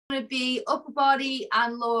going to be upper body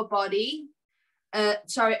and lower body.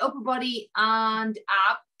 Upper body and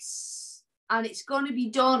abs. And it's going to be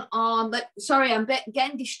done on, sorry, I'm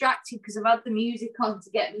getting distracted because I've had the music on to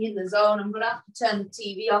get me in the zone. I'm going to have to turn the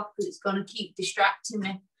TV off because it's going to keep distracting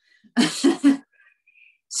me.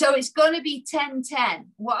 So it's going to be 10-10.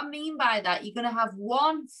 What I mean by that, you're going to have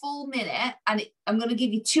 1 full minute and I'm going to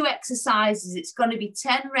give you 2 exercises. It's going to be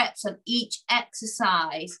 10 reps on each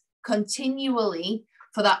exercise continually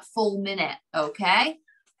for that full minute, okay?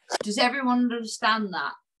 Does everyone understand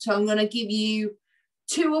that? So I'm going to give you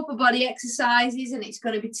 2 upper body exercises and it's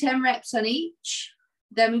going to be 10 reps on each.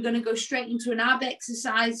 Then we're going to go straight into an ab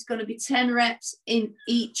exercise. It's going to be 10 reps in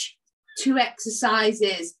each 2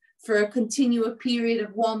 exercises for a continuous period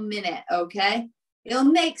of 1 minute, okay? It'll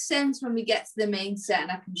make sense when we get to the main set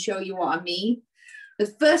and I can show you what I mean. The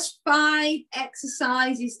first 5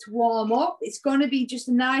 exercises to warm up, it's going to be just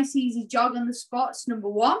a nice easy jog on the spots, number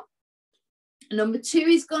 1. Number 2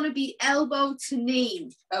 is going to be elbow to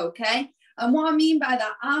knee, okay? And what I mean by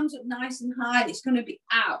that, arms up nice and high, it's going to be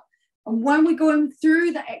out. And when we're going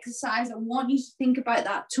through the exercise, I want you to think about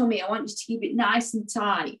that tummy. I want you to keep it nice and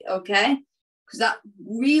tight, okay? Because that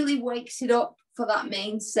really wakes it up for that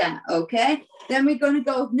main set, okay? Then we're going to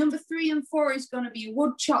go, number 3 and 4 is going to be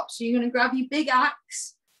wood chop. So you're going to grab your big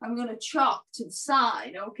axe. I'm going to chop to the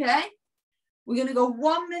side, okay? We're going to go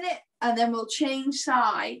 1 minute and then we'll change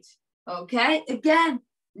side. Okay, again,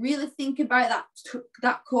 really think about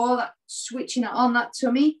that core, that switching it on, that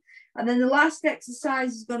tummy. And then the last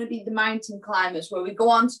exercise is going to be the mountain climbers, where we go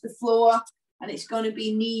onto the floor and it's going to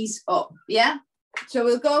be knees up, yeah? So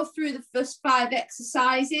we'll go through the first 5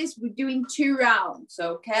 exercises. We're doing 2 rounds,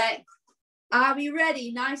 okay? Are we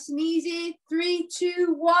ready? Nice and easy. 3,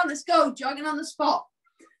 2, 1, let's go. Jogging on the spot.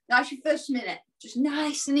 That's your first minute. Just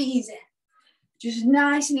nice and easy. Just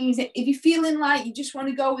nice and easy. If you're feeling like you just want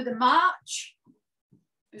to go with a march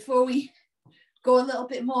before we go a little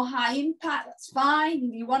bit more high impact, that's fine.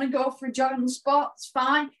 If you want to go for a jog on the spot, it's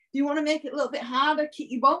fine. If you want to make it a little bit harder, keep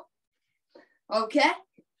your bum. Okay?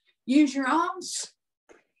 Use your arms.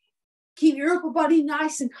 Keep your upper body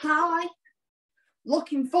nice and high.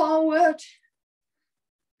 Looking forward.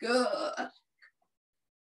 Good.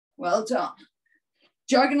 Well done.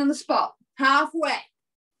 Jogging on the spot. Halfway.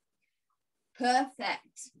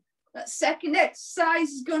 Perfect. That second exercise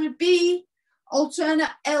is going to be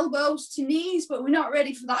alternate elbows to knees, but we're not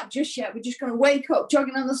ready for that just yet. We're just going to wake up,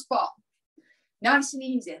 jogging on the spot. Nice and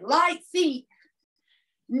easy. Light feet.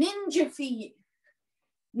 Ninja feet.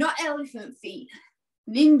 Not elephant feet.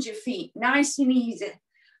 Ninja feet. Nice and easy.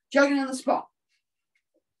 Jogging on the spot.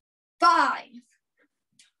 5,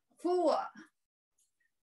 4,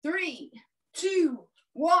 3, 2,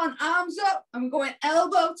 1. Arms up. I'm going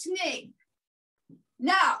elbow to knee.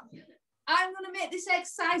 Now, I'm going to make this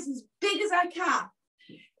exercise as big as I can.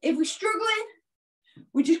 If we're struggling,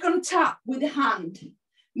 we're just going to tap with the hand.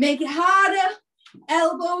 Make it harder.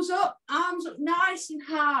 Elbows up, arms up nice and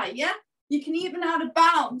high, yeah? You can even add a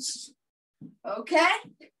bounce, okay?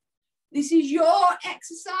 This is your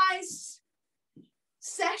exercise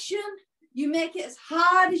session. You make it as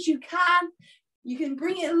hard as you can. You can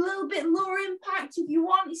bring it a little bit lower impact if you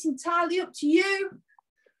want. It's entirely up to you.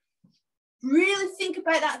 Really think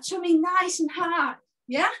about that tummy nice and hard,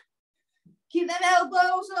 yeah? Keep them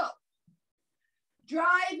elbows up.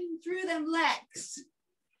 Driving through them legs.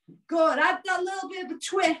 Good, add that little bit of a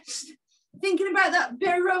twist. Thinking about that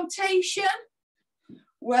bit of rotation.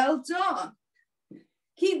 Well done.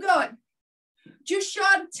 Keep going. Just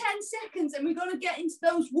short of 10 seconds and we're going to get into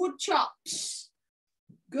those wood chops.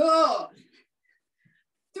 Good.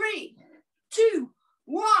 3, 2,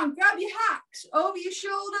 1. Grab your hacks over your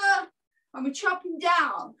shoulder. And we're chopping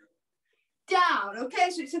down, down, okay?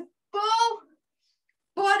 So it's a full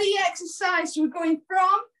body exercise. So we're going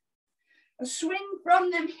from a swing from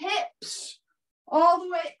them hips all the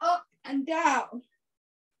way up and down.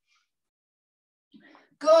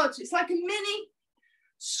 Good, so it's like a mini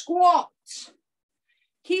squat.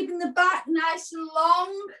 Keeping the back nice and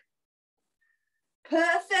long.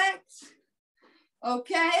 Perfect.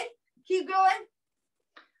 Okay, keep going.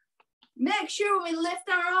 Make sure when we lift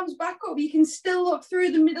our arms back up, you can still look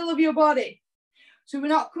through the middle of your body. So we're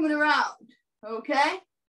not coming around, okay?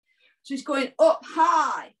 So it's going up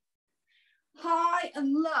high, high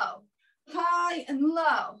and low, high and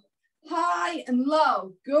low, high and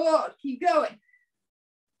low. Good, keep going.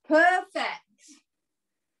 Perfect.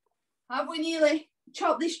 Have we nearly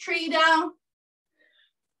chopped this tree down?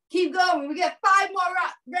 Keep going, we get 5 more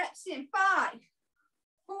reps in. 5,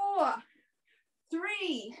 4,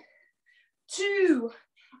 3, 2,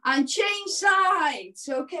 and change sides.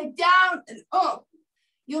 Okay, down and up,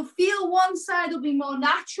 You'll feel one side will be more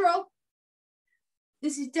natural.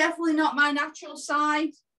 This is definitely not my natural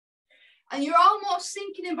side. And you're almost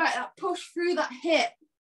thinking about that push through that hip.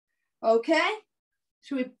 Okay?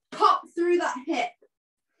 So we pop through that hip.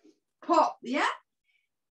 Pop, yeah?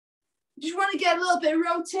 Just want to get a little bit of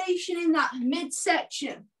rotation in that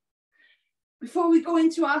midsection before we go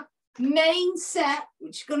into our main set,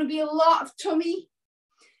 which is going to be a lot of tummy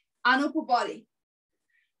and upper body.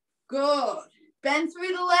 Good. Bend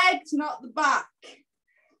through the legs, not the back.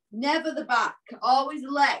 Never the back, always the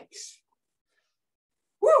legs.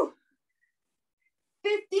 Woo!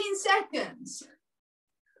 15 seconds.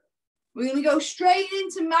 We're going to go straight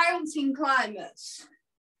into mountain climbers.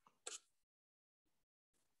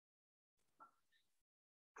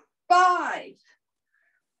 5,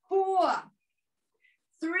 4,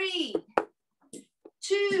 3,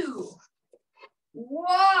 2,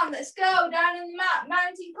 1. Let's go down in the mat.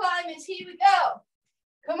 Mountain climbers. Here we go.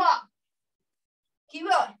 Come on. Keep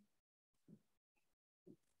going.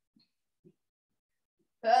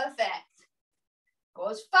 Perfect. Go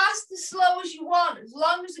as fast as slow as you want. As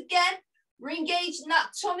long as, again, we're engaging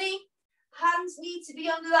that tummy. Hands need to be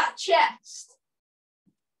under that chest.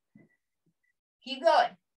 Keep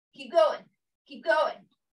going. Keep going. Keep going.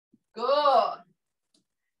 Good. Are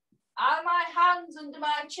my hands under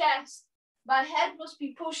my chest? My head must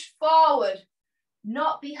be pushed forward,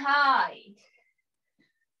 not behind.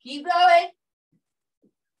 Keep going.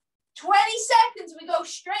 20 seconds. We go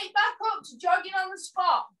straight back up to jogging on the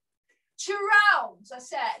spot. 2 rounds, I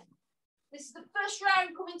said. This is the first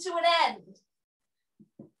round coming to an end.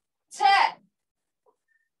 10,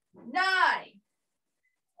 9,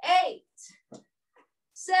 8,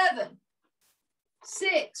 7,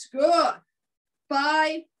 6, good.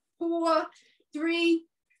 5, 4, 3,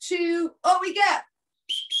 2, up we get.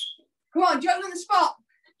 Come on, jog on the spot.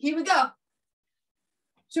 Here we go.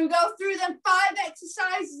 So we go through them 5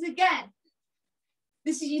 exercises again.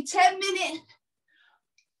 This is your 10-minute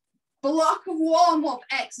block of warm-up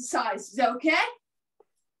exercises, okay?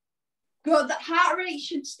 Good, that heart rate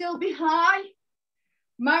should still be high.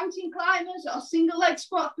 Mountain climbers or single leg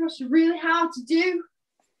squat thrusts are really hard to do.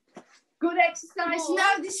 Good exercise.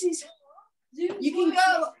 Now this is, you can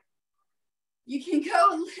go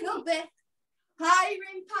a little bit higher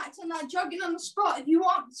impact on that jogging on the spot if you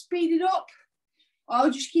want to speed it up, or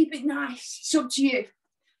just keep it nice. It's up to you.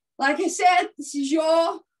 Like I said, this is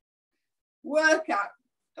your workout,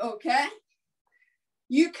 okay?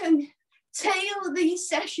 You can tailor these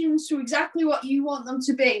sessions to exactly what you want them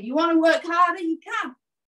to be. If you want to work harder, you can.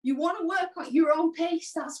 You want to work at your own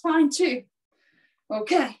pace, that's fine too.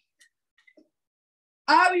 Okay.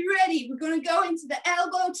 Are we ready? We're going to go into the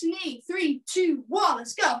elbow to knee. 3, 2, 1.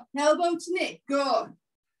 Let's go. Elbow to knee. Good.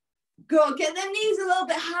 Good. Get them knees a little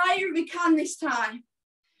bit higher if we can this time.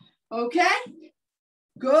 Okay?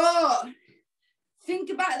 Good. Think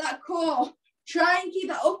about that core. Try and keep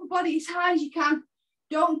that upper body as high as you can.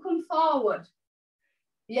 Don't come forward.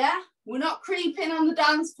 Yeah? We're not creeping on the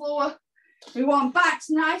dance floor. We want backs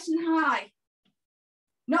nice and high.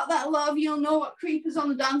 Not that a lot of you'll know what creepers on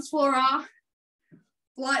the dance floor are.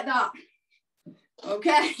 Like that.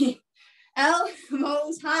 Okay.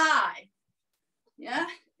 Elbows high. Yeah.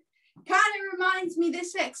 Kind of reminds me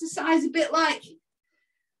this exercise a bit like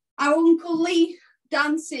our Uncle Lee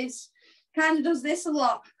dances. Kind of does this a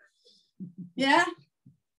lot. Yeah.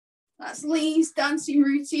 That's Lee's dancing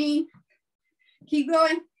routine. Keep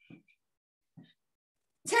going.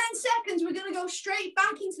 10 seconds. We're going to go straight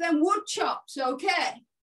back into them wood chops. Okay.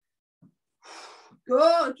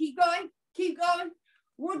 Good. Keep going. Keep going.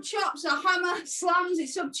 Wood chops or hammer slams,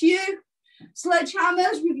 it's up to you.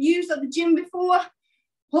 Sledgehammers, we've used at the gym before.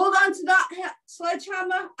 Hold on to that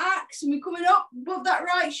sledgehammer, axe, and we're coming up above that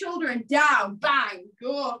right shoulder and down, bang,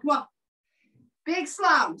 go, come on. Big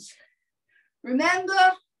slams.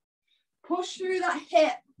 Remember, push through that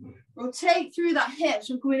hip, rotate through that hip.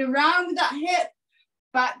 So we're coming around with that hip,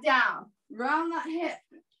 back down, around that hip,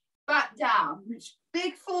 back down. It's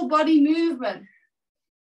big full body movement.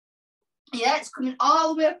 Yeah, it's coming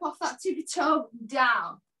all the way up off that tippy toe,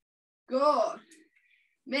 down. Good.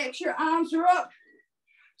 Make sure your arms are up.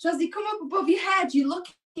 So as they come up above your head, you're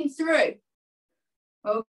looking through.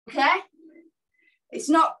 Okay? It's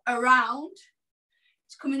not around.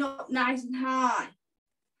 It's coming up nice and high.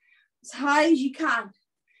 As high as you can.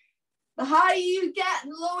 The higher you get,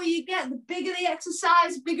 the lower you get, the bigger the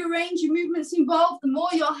exercise, the bigger range of movements involved, the more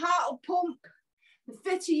your heart will pump, the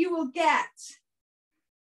fitter you will get.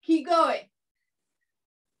 Keep going.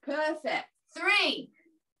 Perfect. 3,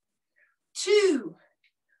 2,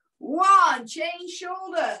 1. Change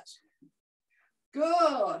shoulders.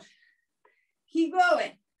 Good. Keep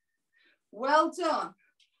going. Well done.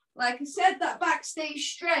 Like I said, that back stays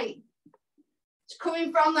straight. It's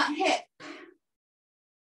coming from that hip.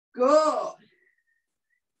 Good.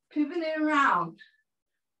 Pivoting around.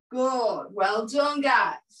 Good. Well done,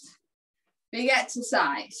 guys. Big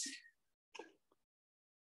exercise.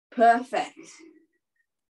 Perfect.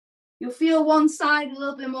 You'll feel one side a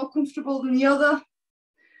little bit more comfortable than the other.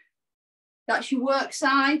 That's your work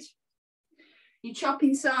side, your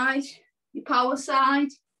chopping side, your power side.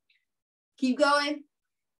 Keep going.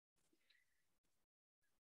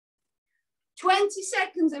 20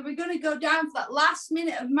 seconds and we're going to go down for that last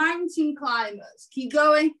minute of mountain climbers. Keep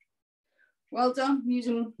going. Well done.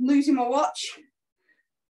 Losing my watch.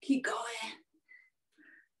 Keep going.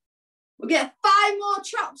 We'll get 5 more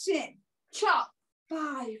chops in. Chop.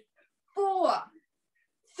 5, 4,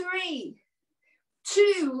 3,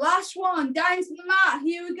 2. Last one. Down to the mat.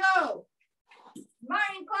 Here we go.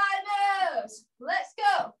 Mountain climbers. Let's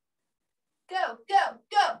go. Go, go,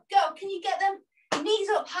 go, go. Can you get them knees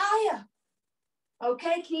up higher?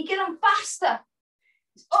 Okay, can you get them faster?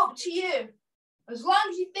 It's up to you. As long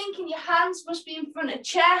as you're thinking your hands must be in front of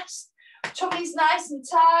chest, tummy's nice and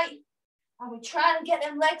tight, and we're trying to get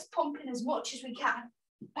them legs pumping as much as we can.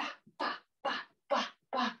 Ba, ba, ba, ba,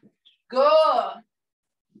 ba. Good.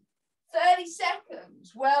 30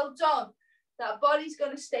 seconds. Well done. That body's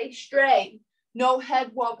going to stay straight. No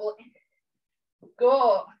head wobbling.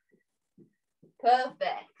 Good.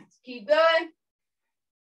 Perfect. Keep going.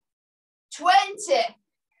 20.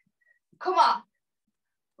 Come on.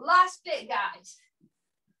 Last bit, guys.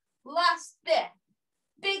 Last bit.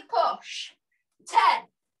 Big push. 10.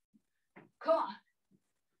 Come on.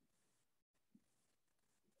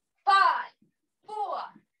 5, 4,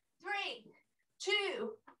 3, 2,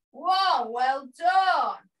 1. Well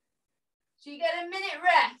done. So you get a minute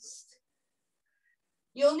rest.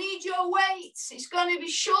 You'll need your weights. It's going to be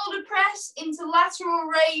shoulder press into lateral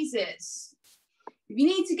raises. If you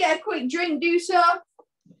need to get a quick drink, do so.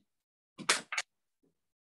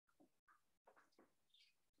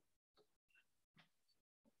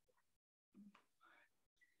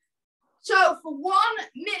 So for 1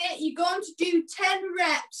 minute, you're going to do 10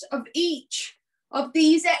 reps of each of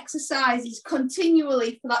these exercises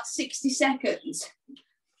continually for that 60 seconds.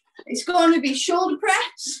 It's going to be shoulder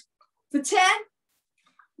press for 10,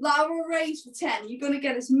 lateral raise for 10. You're going to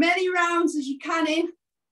get as many rounds as you can in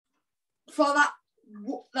for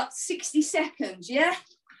that 60 seconds, yeah?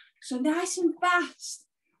 So nice and fast.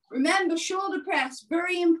 Remember, shoulder press,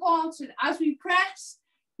 very important. As we press,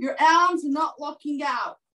 your arms are not locking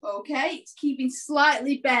out, okay? It's keeping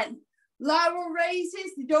slightly bent. Lateral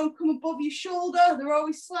raises, they don't come above your shoulder. They're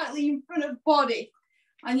always slightly in front of body.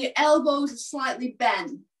 And your elbows are slightly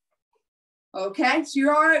bent. Okay, so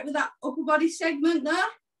you're all right with that upper body segment there?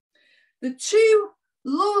 The 2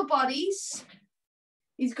 lower bodies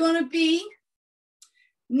is going to be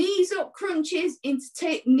knees up crunches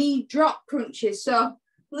into knee drop crunches. So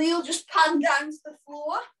Lee will just pan down to the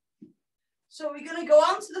floor. So we're going to go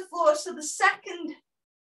onto the floor. So the second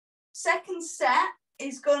set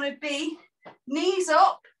is going to be knees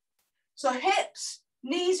up. So hips,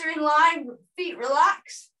 knees are in line, feet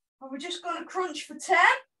relax. And we're just going to crunch for 10.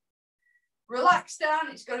 Relax down.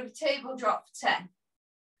 It's going to be table drop for 10.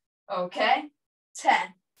 Okay, 10.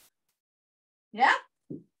 Yeah?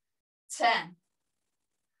 10.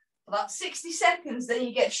 For that 60 seconds, then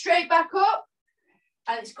you get straight back up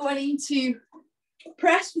and it's going into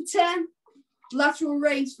press for 10, lateral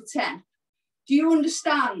raise for 10. Do you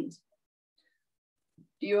understand?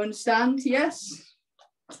 Do you understand? Yes?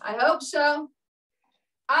 I hope so.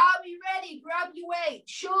 Are we ready? Grab your weight.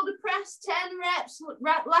 Shoulder press, 10 reps.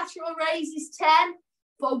 Lateral raises, 10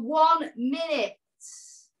 for 1 minute.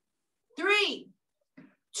 3,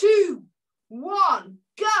 2, 1,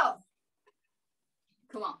 go.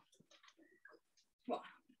 Come on. Come on.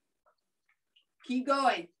 Keep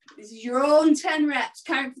going. This is your own 10 reps.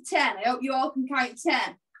 Count for 10. I hope you all can count 10.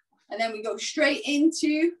 And then we go straight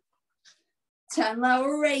into 10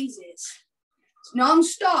 lateral raises. It's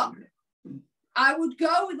non-stop. I would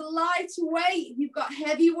go with a lighter weight. If you've got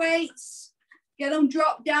heavy weights, get them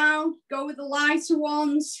dropped down. Go with the lighter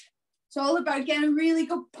ones. It's all about getting a really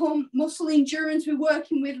good pump, muscle endurance we're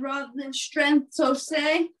working with rather than strength, so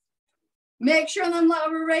say. Make sure on them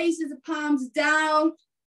lateral raises, the palms down.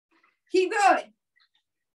 Keep going.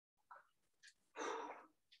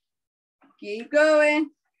 Keep going.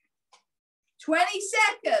 20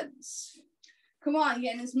 seconds. Come on,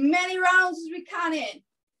 getting as many rounds as we can in.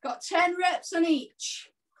 Got 10 reps on each.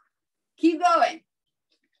 Keep going.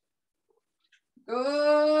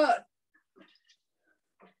 Good.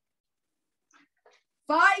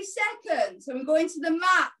 5 seconds. And we're going to the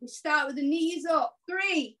mat. We start with the knees up.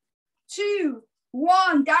 3, 2,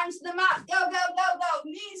 1. Down to the mat. Go, go, go, go.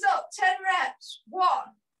 Knees up. 10 reps. 1,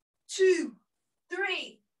 2,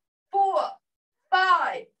 3, 4,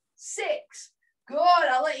 5, 6. Good.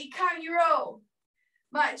 I'll let you count your own.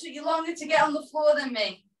 Might take you longer to get on the floor than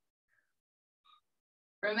me.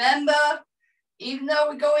 Remember, even though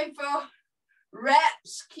we're going for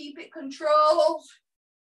reps, keep it controlled.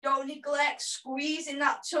 Don't neglect squeezing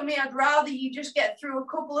that tummy. I'd rather you just get through a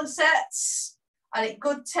couple of sets and it's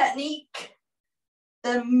good technique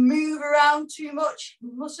than move around too much.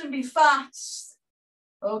 You mustn't be fast.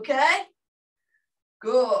 Okay?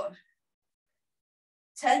 Good.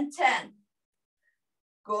 10, 10.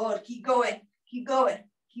 Good. Keep going. Keep going.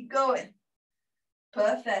 Keep going.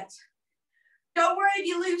 Perfect. Don't worry if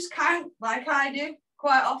you lose count like I do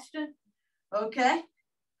quite often. Okay?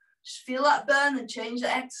 Just feel that burn and change the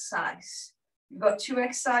exercise. You've got 2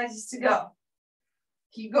 exercises to go.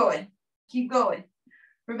 Keep going. Keep going.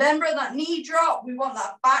 Remember that knee drop. We want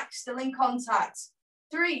that back still in contact.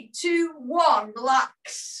 3, 2, 1.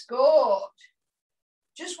 Relax. Good.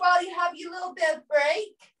 Just while you have your little bit of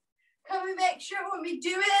break, can we make sure when we're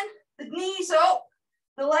doing the knees up,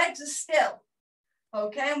 the legs are still?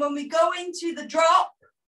 Okay, and when we go into the drop,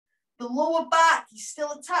 the lower back is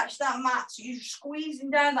still attached to that mat, so you're squeezing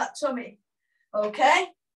down that tummy. Okay,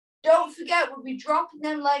 don't forget we'll be dropping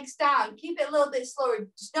them legs down. Keep it a little bit slower.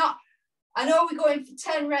 It's not. I know we're going for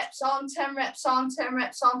 10 reps on, 10 reps on, 10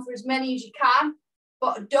 reps on for as many as you can,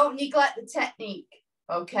 but don't neglect the technique.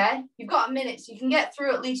 Okay, you've got a minute, so you can get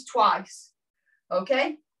through at least twice.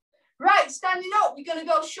 Okay, right, standing up, we're going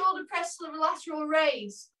to go shoulder press to the lateral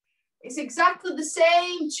raise. It's exactly the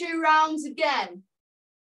same 2 rounds again.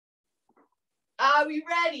 Are we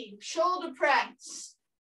ready? Shoulder press.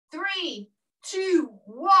 3, 2,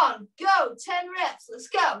 1, go. 10 reps. Let's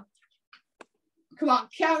go. Come on,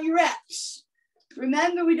 count your reps.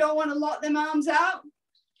 Remember, we don't want to lock them arms out.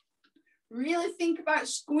 Really think about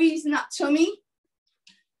squeezing that tummy.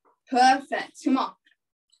 Perfect. Come on.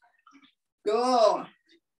 Go.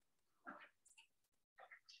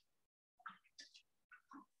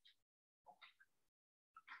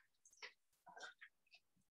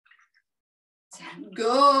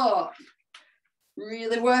 Good.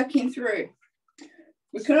 Really working through.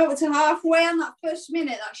 We're coming up to halfway on that first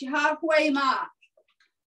minute. That's your halfway mark.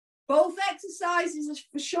 Both exercises are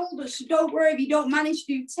for shoulders, so don't worry if you don't manage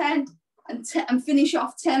to do 10 and finish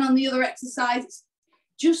off 10 on the other exercises.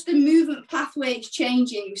 Just the movement pathway is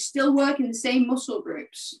changing. You're still working the same muscle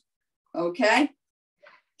groups. Okay?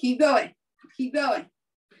 Keep going. Keep going.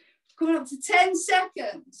 Coming up to 10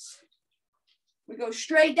 seconds. We go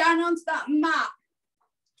straight down onto that mat.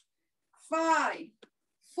 5,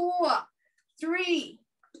 4, 3,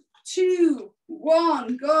 2,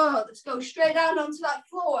 1. Good. Let's go straight down onto that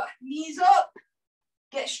floor. Knees up.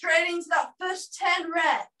 Get straight into that first 10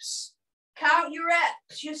 reps. Count your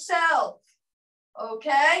reps yourself.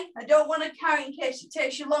 Okay? I don't want to count in case it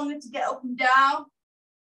takes you longer to get up and down.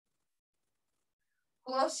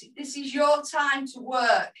 Plus, this is your time to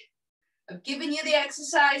work. I've given you the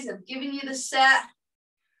exercise. I've given you the set.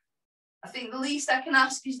 I think the least I can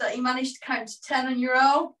ask is that you manage to count to 10 on your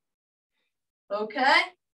own. Okay?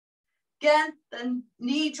 Again, then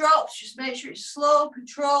knee drops. Just make sure it's slow,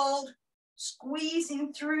 controlled,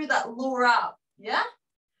 squeezing through that lower ab. Yeah?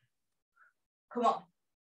 Come on.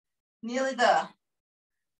 Nearly there.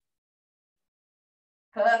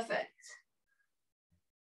 Perfect.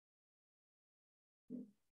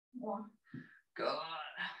 1. Good.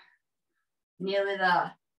 Nearly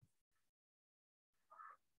there.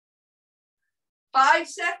 5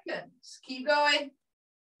 seconds. Keep going.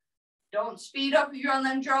 Don't speed up if you're on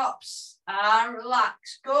them drops. And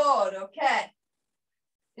relax. Good. Okay.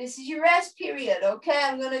 This is your rest period. Okay.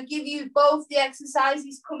 I'm going to give you both the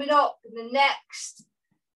exercises coming up in the next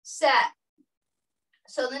set.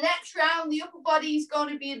 So the next round, the upper body is going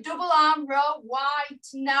to be a double arm row, wide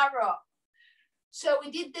to narrow. So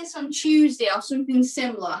we did this on Tuesday or something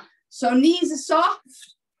similar. So knees are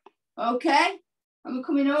soft. Okay. And we're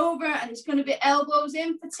coming over and it's going to be elbows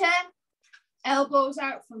in for 10, elbows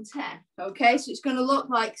out from 10. Okay, so it's going to look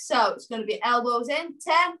like so. It's going to be elbows in,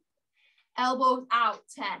 10, elbows out,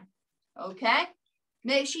 10. Okay,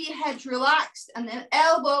 make sure your head's relaxed and then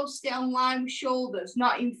elbows stay on line with shoulders,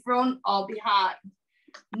 not in front or behind.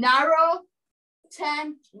 Narrow,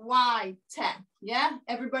 10, wide, 10. Yeah,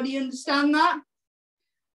 everybody understand that?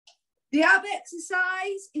 The ab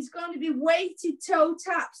exercise is going to be weighted toe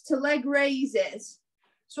taps to leg raises.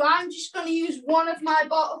 So I'm just going to use one of my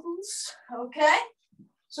bottles, okay?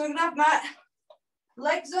 So I'm going to have my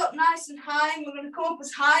Legs up nice and high. I'm going to come up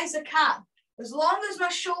as high as I can. As long as my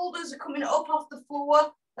shoulders are coming up off the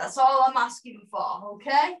floor, that's all I'm asking for,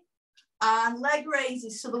 okay? And leg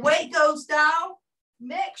raises. So the weight goes down.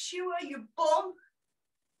 Make sure your bum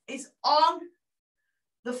is on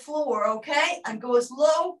the floor, okay? And go as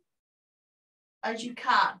low as you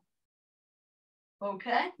can,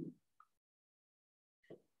 okay?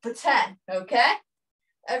 For 10, okay?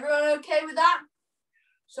 Everyone okay with that?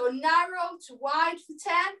 So narrow to wide for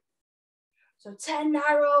 10. So 10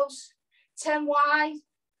 narrows, 10 wide,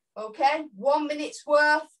 okay? 1 minute's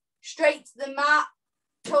worth, straight to the mat,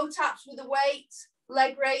 toe taps with the weights,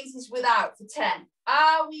 leg raises without for 10.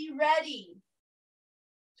 Are we ready?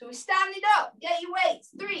 So we're standing up, get your weights.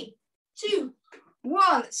 3, 2,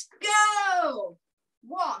 1, let's go.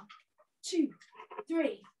 1, 2,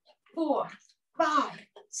 3, 4, 5,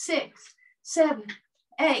 6, 7,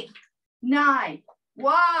 8, 9,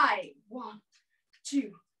 wide. 1,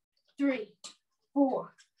 2, 3,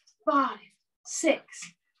 4, 5,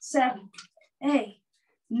 6, 7, 8,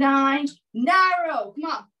 9, narrow.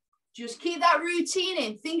 Come on. Just keep that routine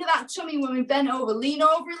in. Think of that tummy when we bend over. Lean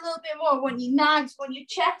over a little bit more. Want your knives on your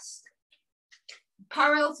chest.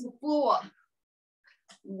 Parallel to the floor.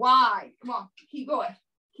 Wide. Come on. Keep going.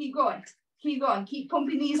 Keep going. Keep going. Keep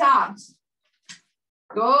pumping these arms.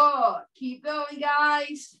 Good. Keep going,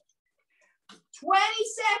 guys. 20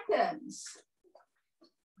 seconds.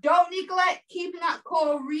 Don't neglect keeping that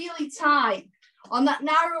core really tight. On that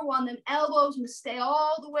narrow one, them elbows must stay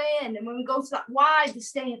all the way in. And when we go to that wide, they're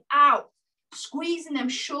staying out. Squeezing them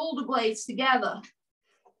shoulder blades together.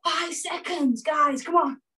 5 seconds, guys. Come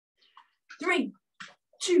on. 3,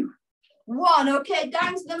 2, 1. Okay,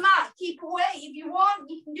 down to the mat. Keep a weight. If you want,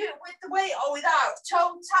 you can do it with the weight or without.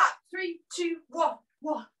 Toe tap. 3, 2, 1.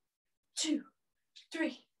 1, 2,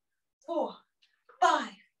 3, 4, 5,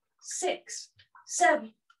 6,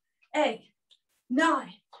 7, 8,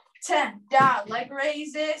 9, 10. Down. Leg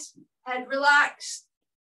raises. Head relaxed.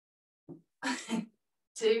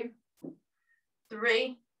 2,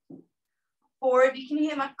 3, 4. If you can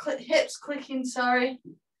hear my hips clicking, sorry.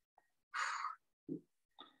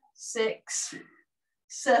 6,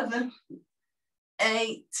 7,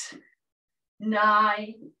 8,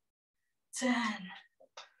 9, 10.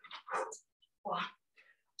 1,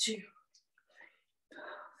 2, 4,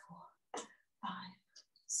 5,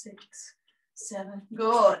 6, 7.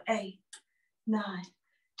 Good. 8, 9,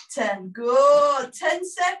 10. Good. 10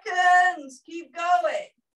 seconds. Keep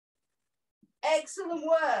going. Excellent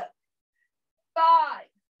work. 5,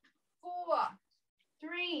 4,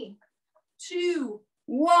 3, 2,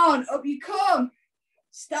 1. Up you come.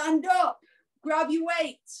 Stand up. Grab your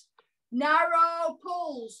weights. Narrow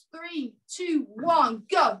pulls. 3, 2, 1.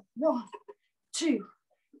 Go. 1, 2,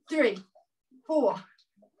 3, 4,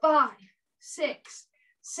 5, 6,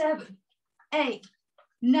 7, 8,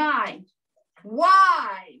 9.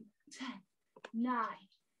 Wide. 10, 9,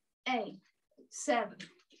 8, 7,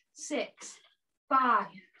 6, 5,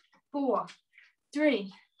 4,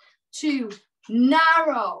 3, 2.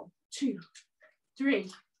 Narrow. 2,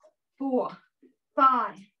 3, 4,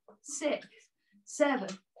 5, 6,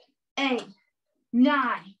 7, 8,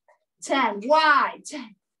 9, 10. Wide.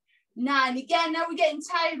 10, 9. Again, now we're getting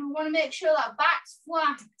tired. We want to make sure that back's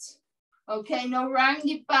flat. Okay, no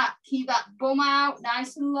rounded back. Keep that bum out,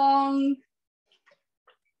 nice and long.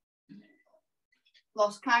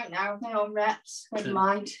 Lost count now of my own reps. Never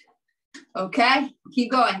mind. Okay,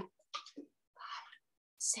 keep going. 5,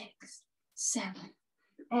 6, 7,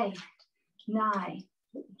 8, 9.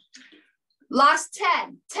 Last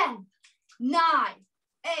 10. 10, 9,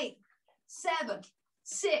 8, 7,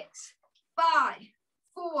 6, 5,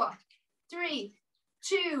 4, 3,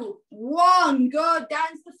 2, 1. Good.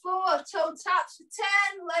 Down to the floor. Toe taps for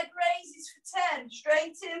 10. Leg raises for 10.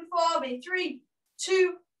 Straight in for me. 3,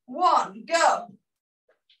 2, 1. Go.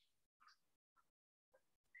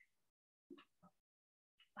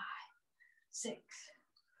 5, 6,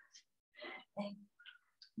 8,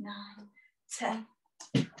 9, 10.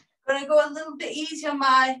 I'm going to go a little bit easy on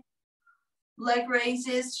my leg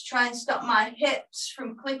raises to try and stop my hips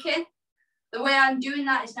from clicking. The way I'm doing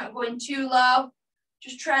that is not going too low.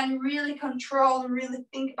 Just try and really control and really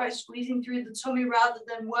think about squeezing through the tummy rather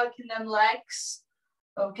than working them legs.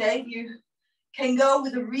 Okay, if you can go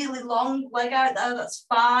with a really long leg out there, that's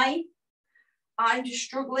fine. I'm just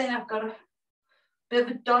struggling. I've got a bit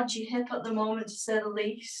of a dodgy hip at the moment, to say the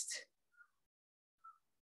least.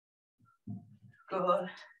 Good.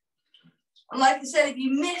 And like I said, if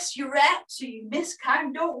you miss your reps or you miss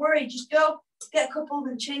count, don't worry. Just go get a couple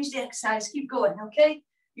and change the exercise. Keep going, okay?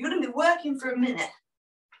 You're going to be working for a minute.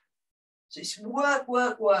 So it's work,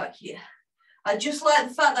 work, work here. I just like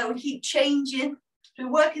the fact that we keep changing. So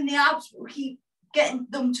we're working the abs, but we keep getting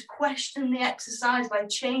them to question the exercise by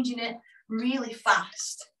changing it really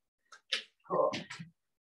fast. Good.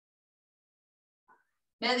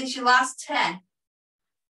 Now this is your last 10.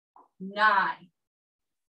 9,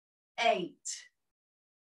 8,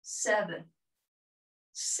 7,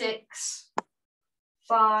 6,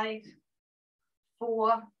 5,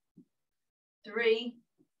 4, 3,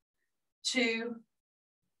 2,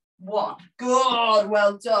 1. Good,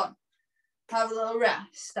 well done. Have a little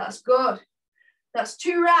rest. That's good. That's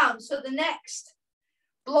 2 rounds. So the next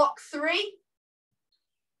block 3,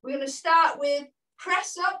 we're going to start with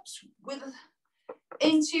press ups with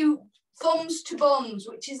into thumbs to bums,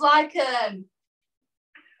 which is like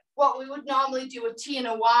what we would normally do, a T and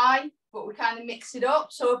a Y, but we kind of mix it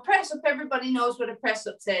up. So a press up, everybody knows what a press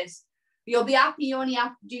up is. You'll be happy you only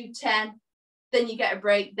have to do 10, then you get a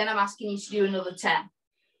break, then I'm asking you to do another 10.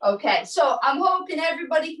 Okay, so I'm hoping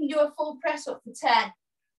everybody can do a full press up for 10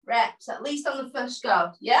 reps, at least on the first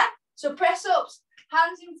go, yeah? So press ups,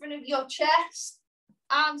 hands in front of your chest,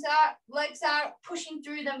 arms out, legs out, pushing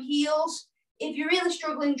through them heels. If you're really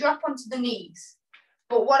struggling, drop onto the knees.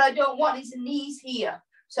 But what I don't want is the knees here.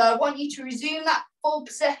 So I want you to resume that full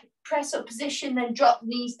press up position, then drop the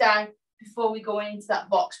knees down before we go into that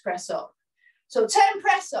box press up. So 10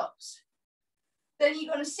 press ups. Then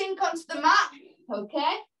you're going to sink onto the mat,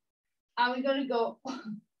 okay? And we're going to go,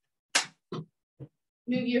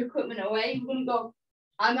 move your equipment away. We're going to go,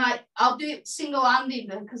 I'll do it single-handed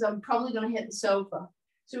because I'm probably going to hit the sofa.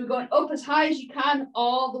 So we're going up as high as you can,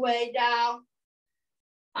 all the way down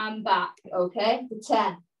and back, okay, for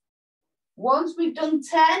 10. Once we've done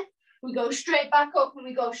 10, we go straight back up and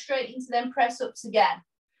we go straight into them press-ups again.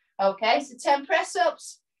 Okay, so 10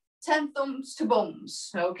 press-ups, 10 thumbs to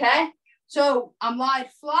bums, okay? So I'm lying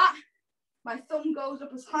flat, my thumb goes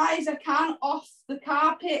up as high as I can off the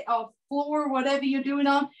carpet or floor, whatever you're doing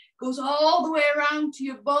on, goes all the way around to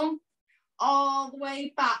your bum, all the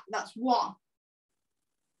way back. That's 1,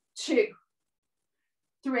 2,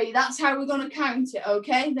 3. That's how we're going to count it,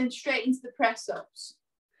 okay? Then straight into the press-ups.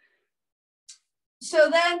 So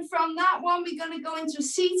then from that one, we're going to go into a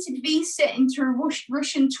seated V-sit into a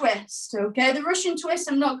Russian twist, okay? The Russian twist,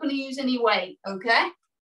 I'm not going to use any weight, okay?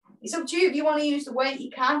 It's up to you. If you want to use the weight,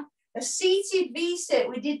 you can. A seated V-sit,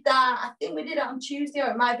 we did that, I think we did it on Tuesday,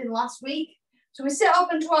 or it might have been last week. So we sit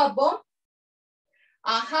up into our bum.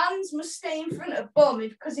 Our hands must stay in front of bum,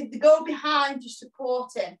 because if they go behind, you're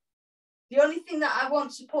supporting. The only thing that I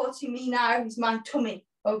want supporting me now is my tummy,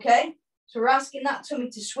 okay? So we're asking that tummy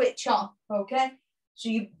to switch on, okay? So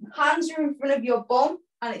your hands are in front of your bum,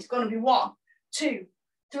 and it's going to be 1, 2,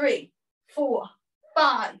 3, 4,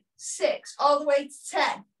 5, 6, all the way to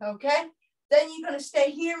 10, okay? Then you're going to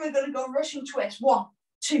stay here, and we're going to go Russian twist. 1,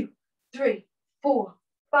 2, 3, 4,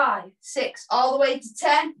 5, 6, all the way to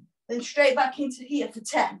 10, then straight back into here for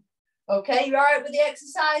 10. Okay, you all right with the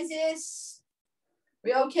exercises?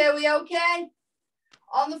 We okay, we okay?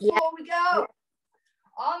 On the floor we go.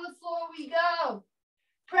 On the floor we go.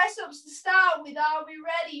 Press ups to start with, are we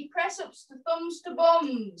ready? Press ups to thumbs to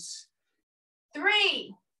bums.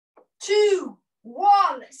 3, 2,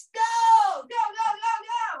 1, let's go! Go, go,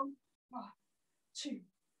 go, go! 1, 2,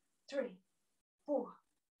 3, 4,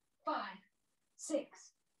 5, 6,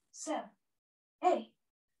 7, 8,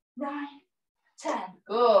 9, 10.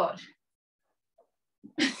 Good.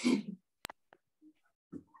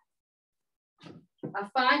 I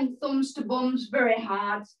find thumbs to bums very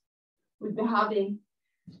hard. We've been having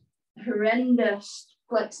horrendous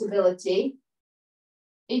flexibility.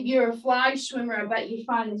 If you're a fly swimmer, I bet you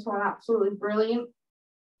find this one absolutely brilliant.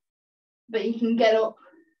 But you can get up,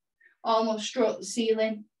 almost stroke the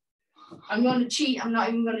ceiling. I'm going to cheat. I'm not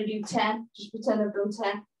even going to do 10. Just pretend I've done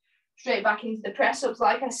 10. Straight back into the press ups.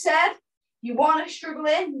 Like I said, you want to struggle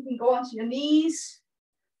in, you can go onto your knees.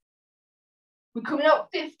 We're coming up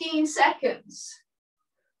 15 seconds.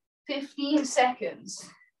 15 seconds.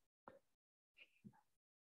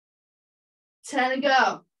 10 to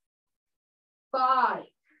go. 5,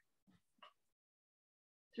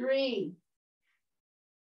 3,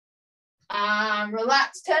 and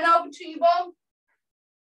relax. 10 over to your bum.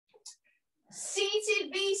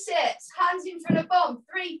 Seated V-sits, hands in front of bum.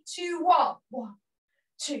 3, 2, 1. 1,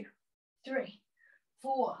 2, 3,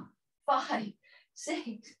 4, 5,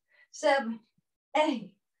 6, 7,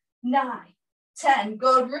 8, 9, 10.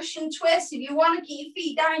 Good. Russian twist. If you want to keep your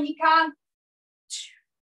feet down, you can. 2,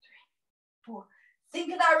 3, 4.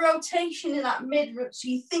 Think of that rotation in that mid rib. So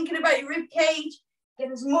you're thinking about your rib cage.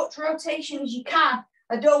 Get as much rotation as you can.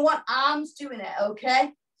 I don't want arms doing it,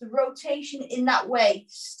 okay? The rotation in that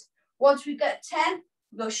waist. Once we get 10,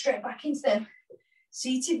 Go straight back into them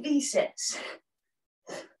seated V-sits.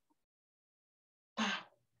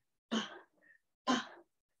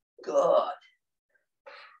 Good.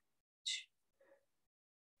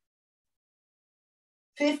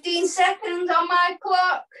 15 seconds on my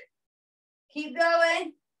clock. Keep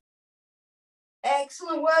going.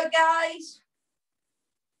 Excellent work, guys.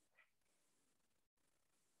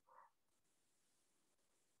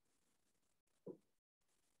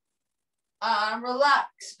 And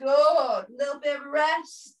relax. Good. A little bit of a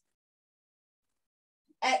rest.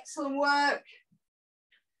 Excellent work.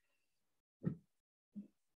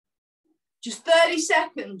 Just 30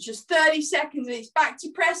 seconds. Just 30 seconds. And it's back to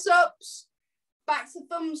press ups. Back to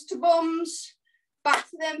thumbs to bums. Back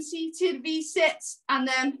to them seated V-sits. And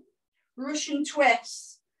then Russian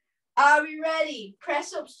twists. Are we ready?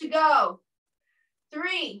 Press ups to go.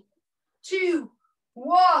 3, 2,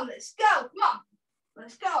 1. Let's go. Come on.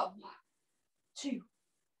 Let's go. 2,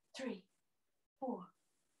 3, 4,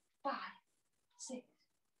 5, 6,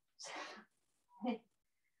 7, 8,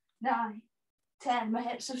 9, 10. My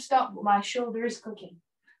hips have stopped, but my shoulder is clicking.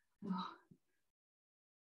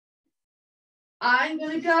 I'm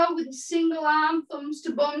going to go with a single arm, thumbs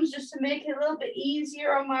to bums, just to make it a little bit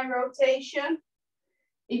easier on my rotation.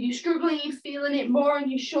 If you're struggling, you're feeling it more on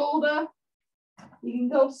your shoulder, you can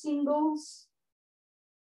go singles.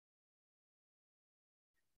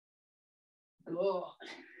 Good.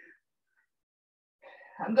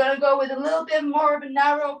 I'm going to go with a little bit more of a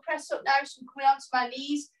narrow press up now, so I'm coming onto my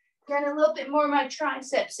knees, getting a little bit more of my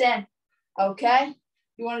triceps in. Okay?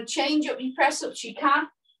 You want to change up your press ups, you can.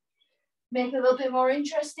 Make it a little bit more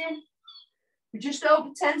interesting. We're just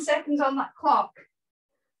over 10 seconds on that clock.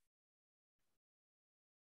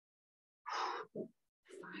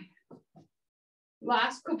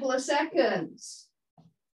 Last couple of seconds.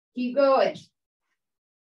 Keep going.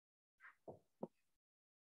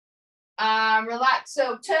 And relax.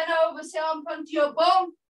 So turn over, sit on front of your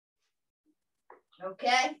bum.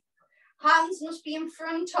 Okay. Hands must be in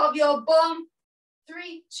front of your bum.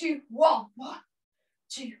 3, 2, 1. 1,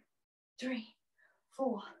 2, 3,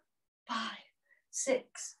 4, 5,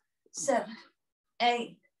 6, 7,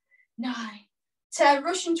 8, 9, 10.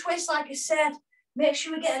 Russian twist, like I said. Make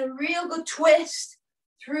sure we get a real good twist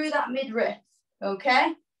through that midriff.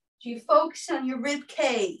 Okay? So you focus on your rib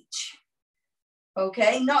cage.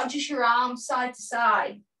 Okay? Not just your arms side to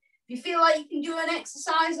side. If you feel like you can do an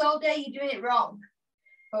exercise all day, you're doing it wrong.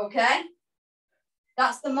 Okay?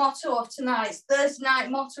 That's the motto of tonight's Thursday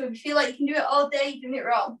night motto. If you feel like you can do it all day, you're doing it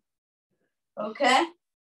wrong. Okay?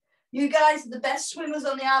 You guys are the best swimmers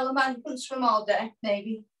on the Isle of Man. You couldn't swim all day,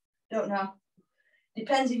 maybe. Don't know.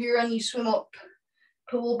 Depends if you're on your swim up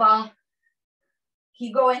pool bar.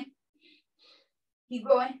 Keep going. Keep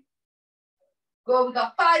going. Go. We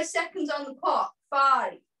got 5 seconds on the clock.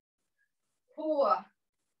 5, 4,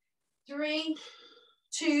 3,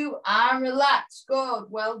 2, and relax. Good.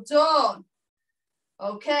 Well done.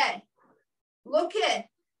 Okay. Look it.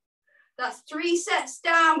 That's 3 sets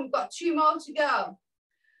down. We've got 2 more to go.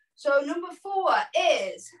 So number 4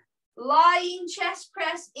 is lying chest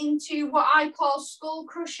press into what I call skull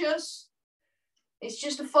crushers. It's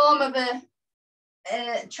just a form of a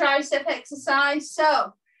tricep exercise.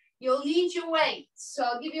 So you'll need your weights. So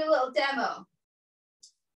I'll give you a little demo.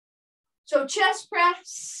 So chest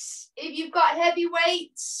press, if you've got heavy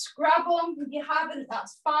weights, grab them. If you haven't,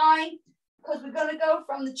 that's fine. Because we're going to go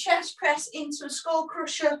from the chest press into a skull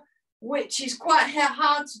crusher, which is quite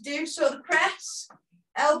hard to do. So the press,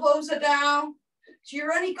 elbows are down. So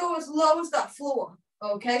you only go as low as that floor.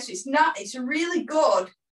 Okay, so it's a really good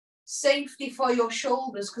safety for your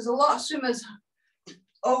shoulders, because a lot of swimmers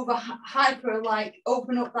hyper like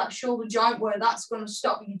open up that shoulder joint where that's going to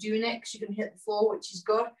stop you doing it, because you're going to hit the floor, which is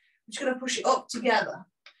good. I'm just going to push it up together.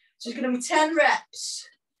 So it's going to be 10 reps.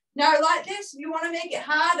 Now like this, if you want to make it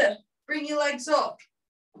harder, bring your legs up.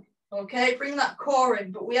 Okay, bring that core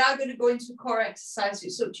in, but we are going to go into core exercise.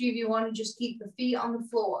 It's up to you if you want to just keep the feet on the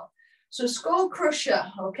floor. So skull crusher,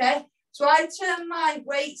 okay? So I turn my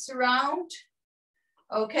weights around.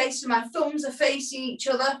 Okay, so my thumbs are facing each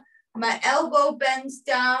other. My elbow bends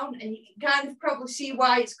down, and you can kind of probably see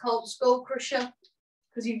why it's called skull crusher.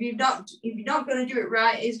 Because if you're not going to do it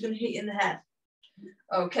right, it's going to hit you in the head.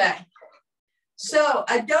 Okay. So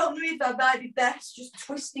I don't know if that might be best just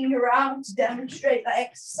twisting around to demonstrate that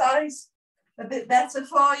exercise a bit better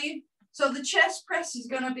for you. So the chest press is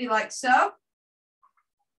going to be like so.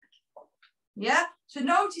 Yeah. So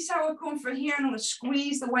notice how I come from here and I'm going to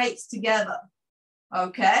squeeze the weights together.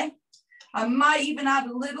 Okay. I might even add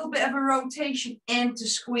a little bit of a rotation in to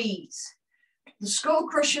squeeze. The skull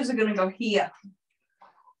crushers are going to go here.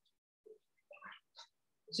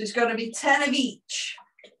 So it's got to be 10 of each.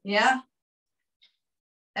 Yeah?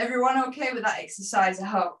 Everyone okay with that exercise, I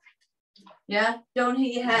hope? Yeah? Don't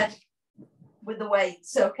hit your head with the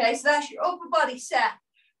weights. Okay, so that's your upper body set.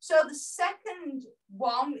 So the second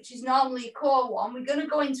one, which is normally a core one, we're going to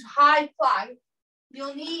go into high plank.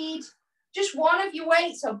 You'll need just one of your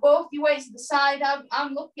weights or both your weights at the side.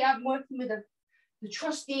 I'm lucky I'm working with the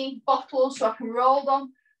trusty bottle so I can roll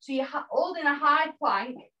them. So you're holding a high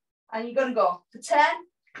plank and you're going to go for 10,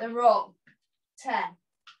 then roll, 10,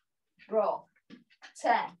 roll,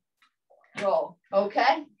 10, roll,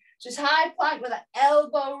 okay? Just high plank with an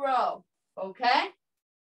elbow row, okay?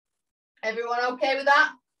 Everyone okay with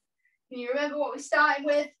that? Can you remember what we started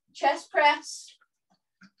with? Chest press.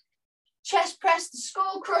 Chest press to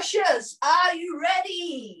skull crushers. Are you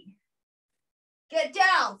ready? Get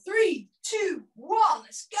down. 3, 2, 1.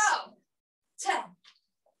 Let's go. 10,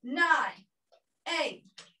 9, 8,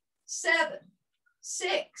 7,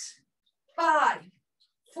 6, 5,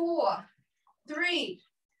 4, 3,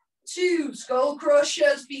 2. Skull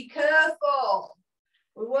crushers. Be careful.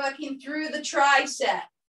 We're working through the tricep.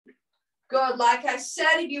 Good. Like I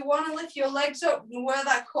said, if you want to lift your legs up and wear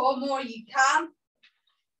that core more, you can.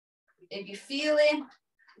 If you're feeling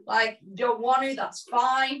like you don't want to, that's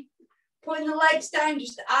fine. Putting the legs down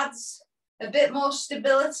just adds a bit more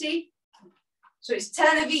stability. So it's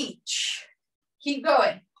 10 of each. Keep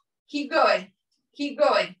going. Keep going. Keep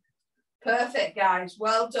going. Perfect, guys.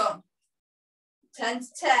 Well done. 10 to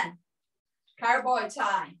 10. Cowboy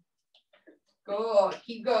time. Good.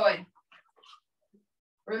 Keep going.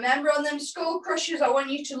 Remember on them skull crushers, I want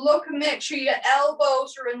you to look and make sure your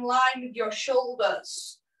elbows are in line with your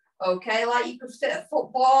shoulders. Okay, like you could fit a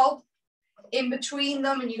football in between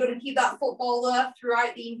them and you're going to keep that football there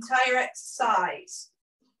throughout the entire exercise.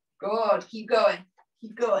 Good, keep going,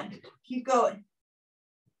 keep going, keep going.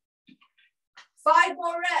 5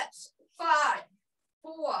 more reps. 5,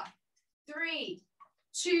 4, 3,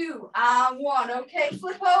 2, and 1. Okay,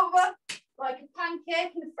 flip over like a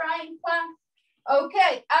pancake in a frying pan.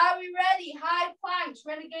 Okay, are we ready? High planks,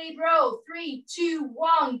 renegade row. 3, 2,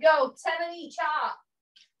 1, go. 10 on each arm.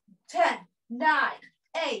 10, 9,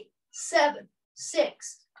 8, 7,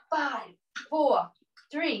 6, 5, 4,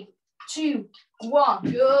 3, 2, 1.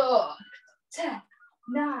 Good. 10,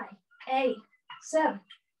 9, 8, 7,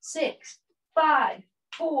 6, 5,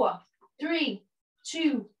 4, 3,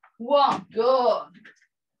 2, 1. Good.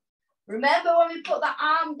 Remember when we put the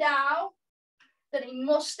arm down, that it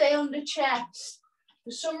must stay under chest.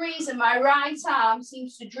 For some reason, my right arm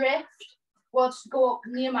seems to drift, wants to go up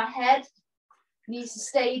near my head, needs to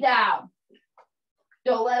stay down.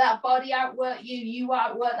 Don't let that body outwork you, you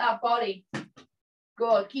outwork that body.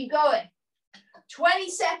 Good, keep going. 20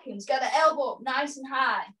 seconds, get the elbow up nice and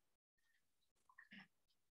high.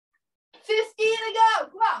 15 to go,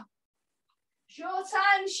 come on. It's your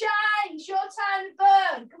time to shine, it's your time to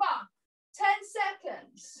burn, come on. 10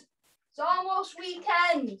 seconds. It's almost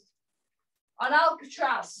weekend on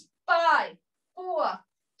Alcatraz. 5, 4,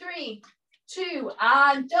 3, 2,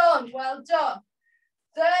 and done. Well done.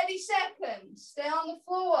 30 seconds. Stay on the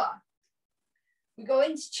floor. We go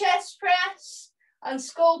into chest press and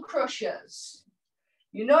skull crushers.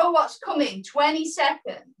 You know what's coming. 20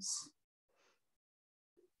 seconds.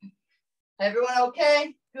 Everyone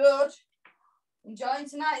okay? Good. Enjoying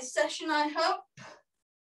tonight's session, I hope.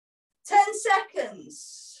 10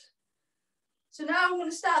 seconds. So now I'm going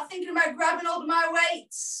to start thinking about grabbing hold of my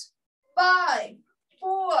weights. 5,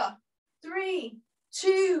 4, 3,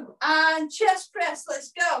 2, and chest press.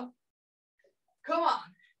 Let's go. Come on.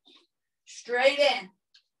 Straight in.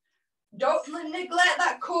 Don't neglect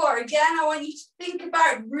that core. Again, I want you to think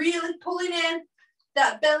about really pulling in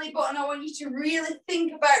that belly button. I want you to really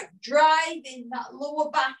think about driving that lower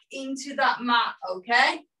back into that mat,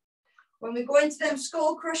 okay? When we go into them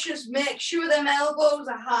skull crushers, make sure them elbows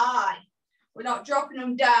are high. We're not dropping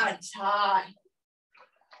them down, it's high.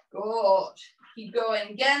 Good. Keep going.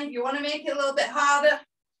 Again, if you want to make it a little bit harder,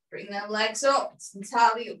 bring them legs up. It's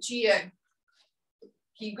entirely up to you.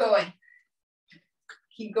 Keep going.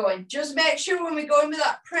 Keep going. Just make sure when we go in with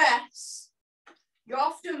that press, you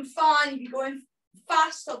often find if you're going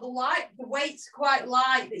fast or the weight's quite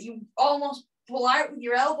light, that you almost pull out with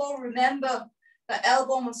your elbow. Remember, that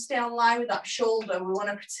elbow must stay on line with that shoulder. We want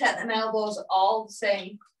to protect them elbows all the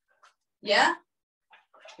same. Yeah?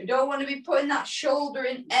 We don't want to be putting that shoulder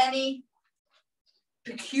in any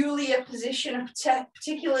peculiar position,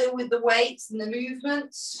 particularly with the weights and the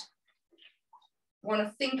movements. We want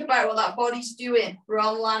to think about what that body's doing. We're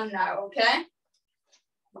on land now, okay?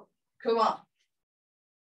 Come on.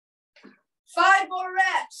 5 more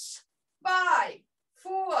reps. 5,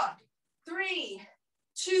 4, 3,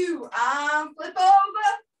 2, and flip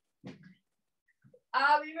over.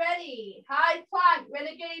 Are we ready? High plank,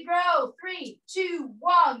 renegade row. 3, 2,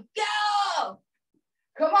 1, go.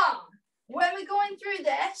 Come on. When we're going through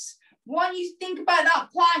this, when you think about that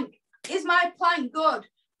plank, is my plank good?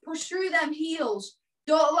 Push through them heels.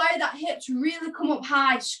 Don't allow that hip to really come up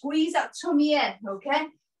high. Squeeze that tummy in, okay?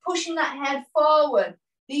 Pushing that head forward.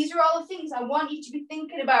 These are all the things I want you to be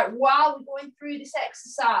thinking about while we're going through this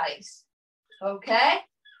exercise, okay?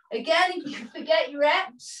 Again, if you forget your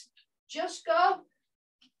reps, just go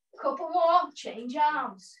a couple more, change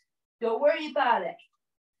arms. Don't worry about it.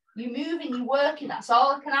 You're moving, you're working, that's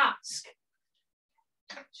all I can ask.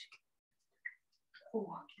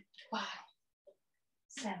 4, 5,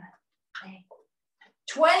 7, 8.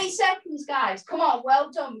 20 seconds, guys. Come on,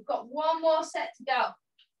 well done. We've got one more set to go.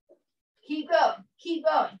 Keep going, keep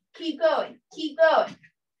going, keep going, keep going.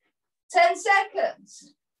 10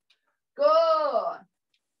 seconds. Good.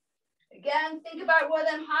 Again, think about where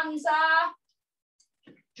them hands are.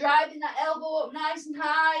 Driving that elbow up nice and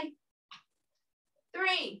high.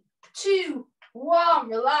 3, 2, 1.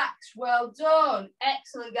 Relax. Well done.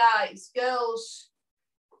 Excellent, guys. Girls.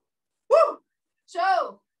 Woo!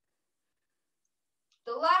 So,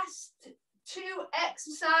 the last 2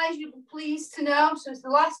 exercises you'll be pleased to know. So it's the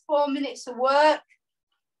last 4 minutes of work.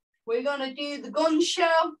 We're going to do the gun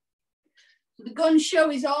show. The gun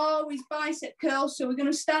show is always bicep curls. So we're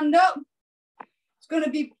going to stand up. It's going to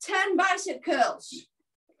be 10 bicep curls.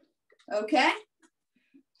 Okay?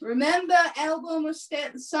 Remember, elbow must stay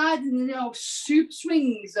at the side and no super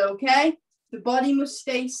swings, okay? The body must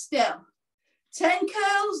stay still. 10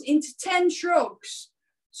 curls into 10 shrugs.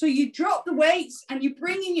 So you drop the weights and you're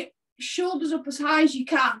bringing your shoulders up as high as you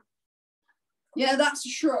can. Yeah, that's a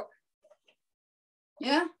shrug.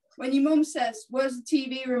 Yeah? When your mum says, where's the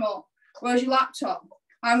TV remote? Where's your laptop?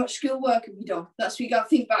 How much skill work have you done? That's what you got to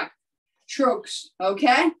think back. Shrugs,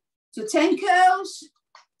 okay? So 10 curls,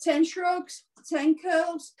 10 shrugs, 10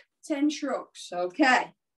 curls, 10 shrugs,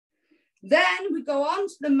 okay? Then we go on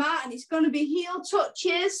to the mat and it's going to be heel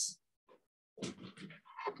touches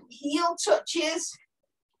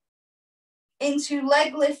into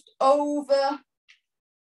leg lift over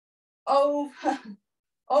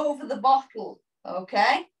the bottle,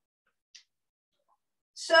 okay?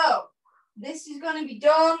 So this is going to be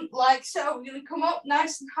done like so. We're going to come up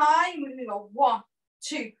nice and high and we're going to go 1,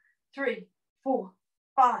 2, 3, 4,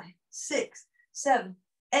 5, 6, 7,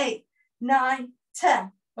 8, 9,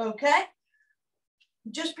 10, okay?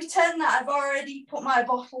 Just pretend that I've already put my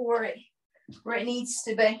bottle where it needs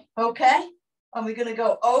to be, okay? And we're going to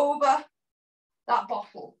go over that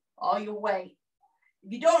bottle or your weight.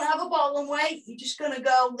 If you don't have a bottle and weight, you're just going to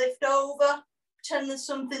go lift over, pretend there's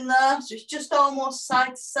something there. So it's just almost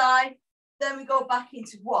side to side. Then we go back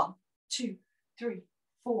into 1, 2, 3,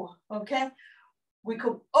 4, okay? We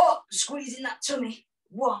come up, squeezing that tummy.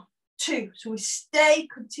 1, 2. So we stay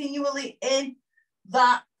continually in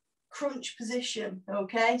that crunch position,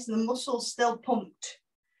 okay? So the muscle's still pumped,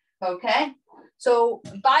 okay? So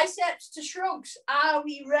biceps to shrugs. Are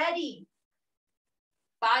we ready?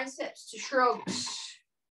 Biceps to shrugs.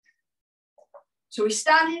 So we're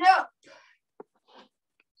standing up.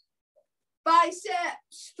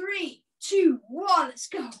 Biceps. 3, 2, 1. Let's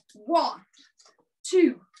go. 1,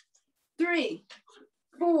 2, 3,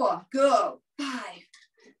 4. Go. 5,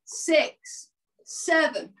 6,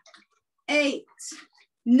 7, 8,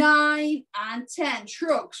 9, and 10.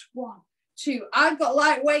 Shrugs. 1, 2. I've got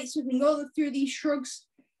light weights, so we can go through these shrugs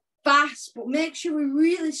fast, but make sure we're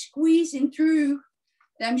really squeezing through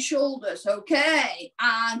them shoulders, okay?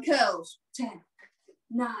 And curls. 10,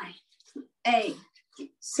 9, 8,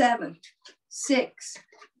 7, 6,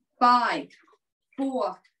 5,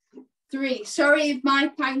 4, 3. Sorry if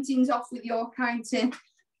my counting's off with your counting.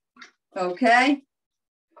 Okay?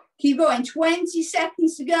 Keep going. 20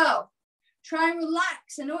 seconds to go. Try and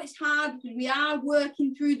relax. I know it's hard because we are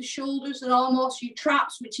working through the shoulders and almost your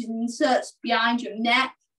traps, which is inserts behind your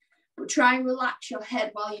neck. But try and relax your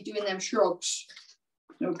head while you're doing them shrugs.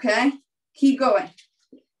 Okay? Keep going.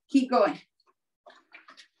 Keep going.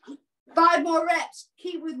 5 more reps.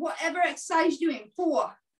 Keep with whatever exercise you're doing.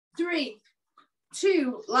 4, 3,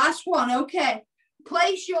 2. Last one. Okay.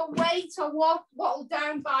 Place your weight or wattle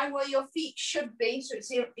down by where your feet should be, so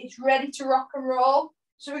it's ready to rock and roll.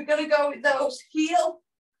 So we're going to go with those heel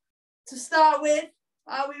to start with.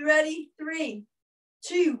 Are we ready? 3,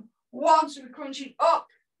 2, 1. So we're crunching up.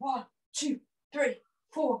 1, 2, 3,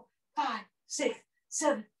 4, 5, 6,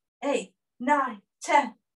 7, 8, 9,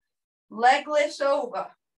 10. Leg lifts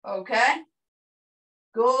over. Okay.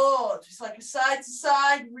 Good. It's like a side to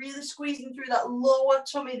side, really squeezing through that lower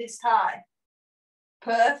tummy this time.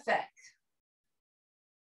 Perfect.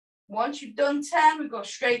 Once you've done 10, we go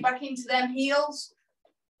straight back into them heels.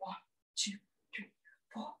 1, 2, 3,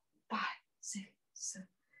 4, 5, 6, 7,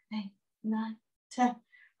 8, 9, 10.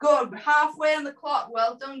 Good. We're halfway on the clock.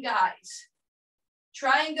 Well done, guys.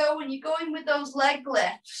 Try and go, when you're going with those leg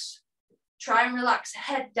lifts, try and relax the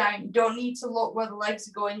head down. You don't need to look where the legs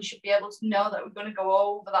are going. You should be able to know that we're going to go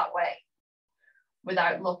over that way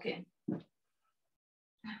without looking. 1,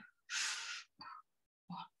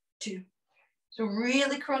 2. So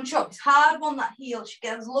really crunch up. It's hard on that heel. You should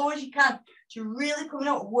get as low as you can. So really coming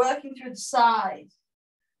up, working through the side.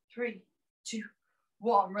 3, 2,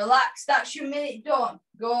 1. Relax. That's your minute done.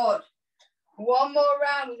 Good. One more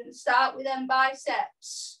round. We're going to start with them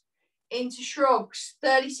biceps. Into shrugs.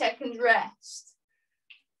 30 seconds rest.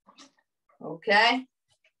 Okay.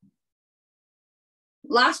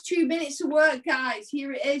 Last 2 minutes of work, guys.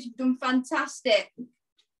 Here it is. You've done fantastic.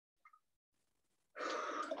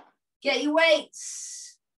 Get your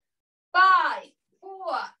weights. 5, 4,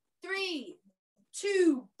 3,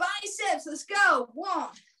 2. Biceps. Let's go. 1,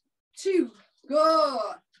 2. Good.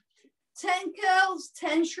 10 curls,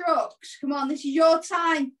 10 shrugs. Come on, this is your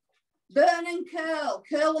time. Burn and curl.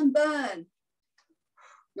 Curl and burn.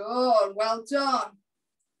 Good. Well done.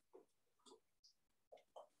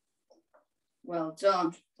 Well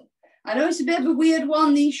done. I know it's a bit of a weird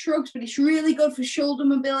one, these shrugs, but it's really good for shoulder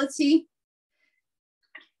mobility.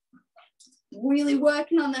 Really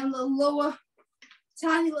working on them little lower,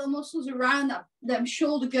 tiny little muscles around them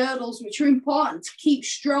shoulder girdles, which are important to keep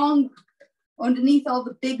strong underneath all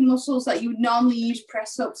the big muscles that you would normally use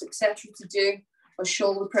press-ups, etc. to do, or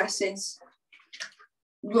shoulder presses.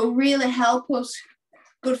 Will really help us.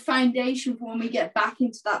 Good foundation for when we get back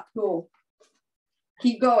into that pool.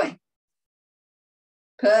 Keep going.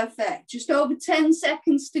 Perfect. Just over 10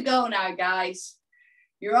 seconds to go now, guys.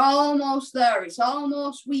 You're almost there. It's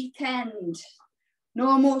almost weekend.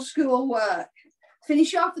 No more school work.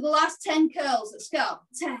 Finish off with the last 10 curls. Let's go.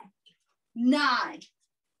 10, 9,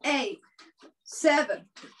 8, 7,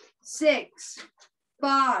 6,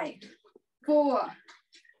 5, 4,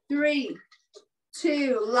 3,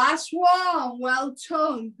 2. Last one. Well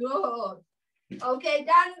done. Good. Okay,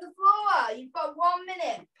 down to the floor. You've got 1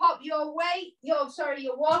 minute. Pop your weight, your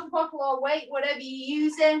water bottle or weight, whatever you're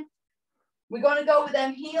using. We're going to go with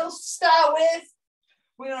them heels to start with.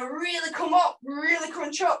 We're going to really come up, really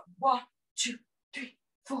crunch up. 1, 2, 3,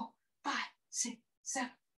 4, 5, 6, 7,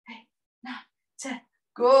 8, 9, 10.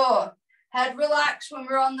 Good. Head relax when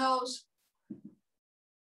we're on those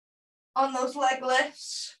leg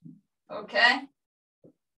lifts. Okay.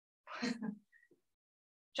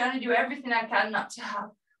 Trying to do everything I can not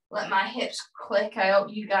to let my hips click. I hope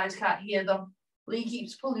you guys can't hear them. Lee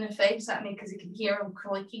keeps pulling her face at me because he can hear them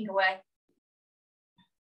clicking away.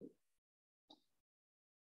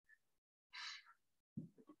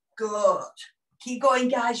 Good. Keep going,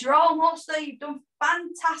 guys. You're almost there. You've done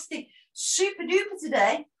fantastic. Super duper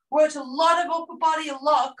today. Worked a lot of upper body, a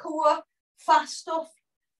lot of core, fast stuff.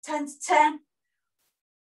 10 to 10.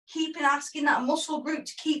 Keeping asking that muscle group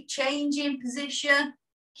to keep changing position.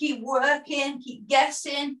 Keep working, keep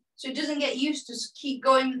guessing, so it doesn't get used to keep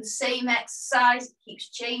going with the same exercise. It keeps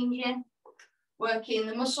changing, working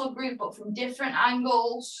the muscle group, but from different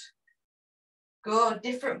angles. Good,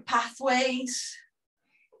 different pathways.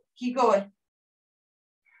 Keep going.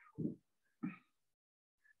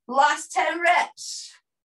 Last 10 reps.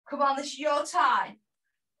 Come on, this is your time.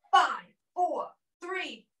 5, 4,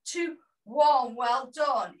 3, 2, 1. Well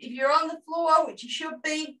done. If you're on the floor, which you should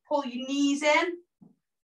be, pull your knees in.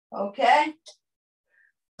 Okay.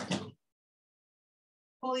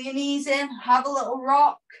 Pull your knees in, have a little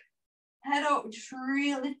rock, head up, just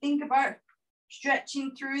really think about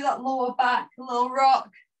stretching through that lower back, a little rock.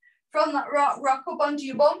 From that rock, rock up onto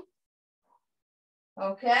your bum.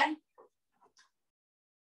 Okay.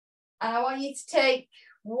 And I want you to take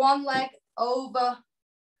one leg over.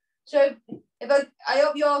 So I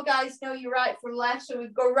hope you all guys know your right from left. So we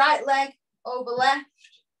go right leg over left.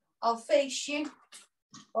 I'll face you.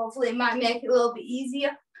 Hopefully it might make it a little bit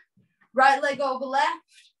easier. Right leg over left.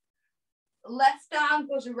 Left arm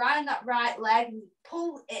goes around that right leg and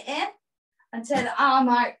pull it in and take the arm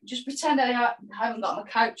out. Just pretend I haven't got my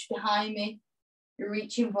couch behind me. You're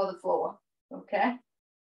reaching for the floor, okay?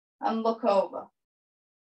 And look over.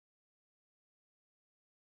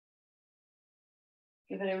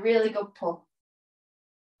 Give it a really good pull.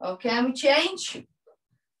 Okay, and we change.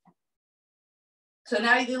 So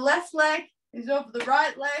now your left leg is over the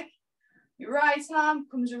right leg. Your right arm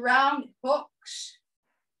comes around, it hooks.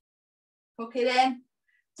 Hook it in.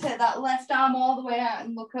 Take that left arm all the way out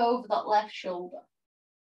and look over that left shoulder.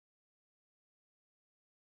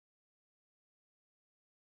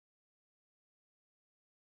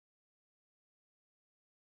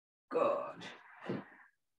 Good.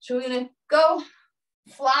 So we're going to go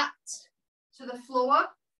flat to the floor.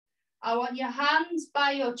 I want your hands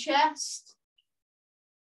by your chest.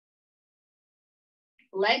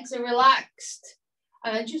 Legs are relaxed.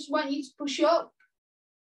 And I just want you to push up.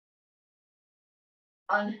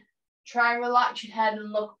 And try and relax your head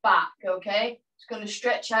and look back, okay? It's going to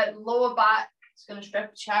stretch out the lower back. It's going to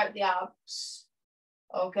stretch out the abs.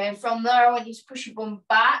 Okay, from there, I want you to push your bum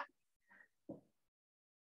back.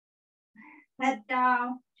 Head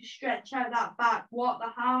down. Just stretch out that back. Walk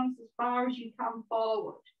the arms as far as you can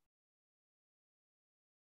forward.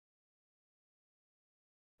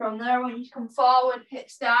 From there, I want you to come forward,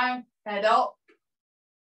 hips down, head up.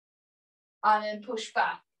 And then push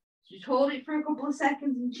back. Just hold it for a couple of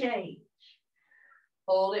seconds and change.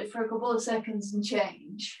 Hold it for a couple of seconds and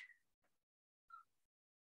change.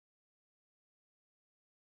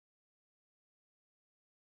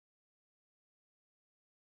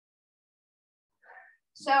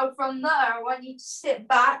 So from there, I want you to sit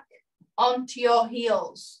back onto your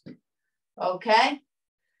heels. Okay?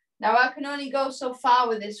 Now, I can only go so far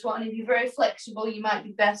with this one. If you're very flexible, you might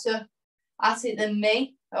be better at it than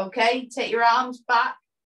me. Okay? Take your arms back.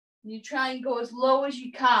 And you try and go as low as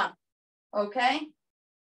you can. Okay?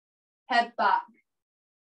 Head back.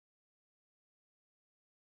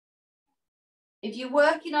 If you're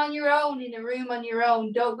working on your own, in a room on your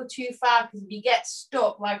own, don't go too far, because if you get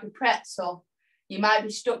stuck like a pretzel, you might be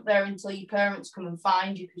stuck there until your parents come and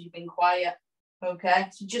find you because you've been quiet. Okay?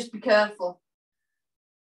 So just be careful.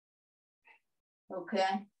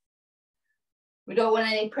 Okay? We don't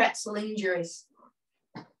want any pretzel injuries.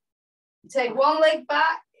 Take one leg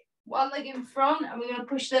back, one leg in front, and we're going to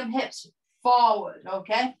push them hips forward.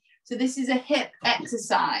 Okay? So this is a hip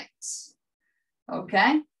exercise.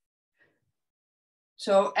 Okay?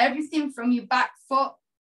 So everything from your back foot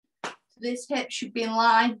to this hip should be in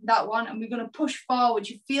line, that one, and we're going to push forward.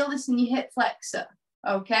 You feel this in your hip flexor,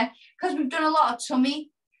 okay? Because we've done a lot of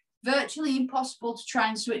tummy, virtually impossible to try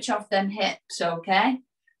and switch off them hips, okay?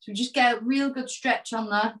 So just get a real good stretch on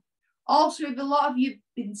there. Also, if a lot of you have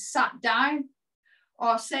been sat down,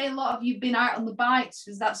 or say a lot of you have been out on the bikes,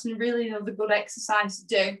 because that's really another good exercise to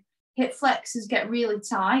do. Hip flexors get really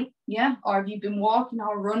tight, yeah? Or have you been walking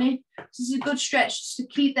or running? This is a good stretch just to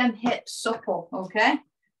keep them hips supple, okay?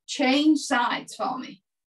 Change sides for me.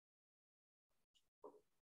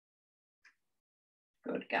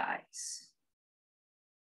 Good, guys.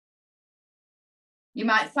 You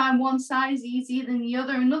might find one side is easier than the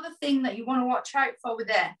other. Another thing that you want to watch out for with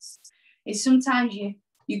this is sometimes your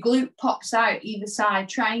glute pops out either side.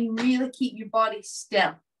 Try and really keep your body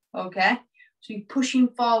still, okay? So you're pushing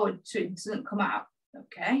forward so it doesn't come out,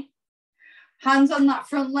 okay? Hands on that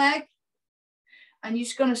front leg. And you're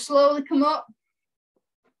just going to slowly come up,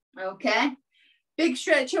 okay? Big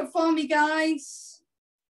stretch up for me, guys.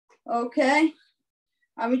 Okay?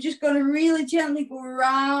 And we're just going to really gently go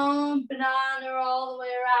around, banana all the way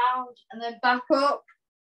around, and then back up.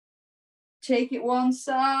 Take it one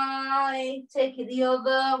side, take it the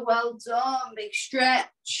other. Well done, big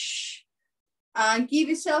stretch. And give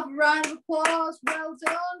yourself a round of applause. Well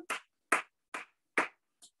done.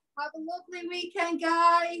 Have a lovely weekend,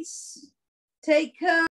 guys. Take care.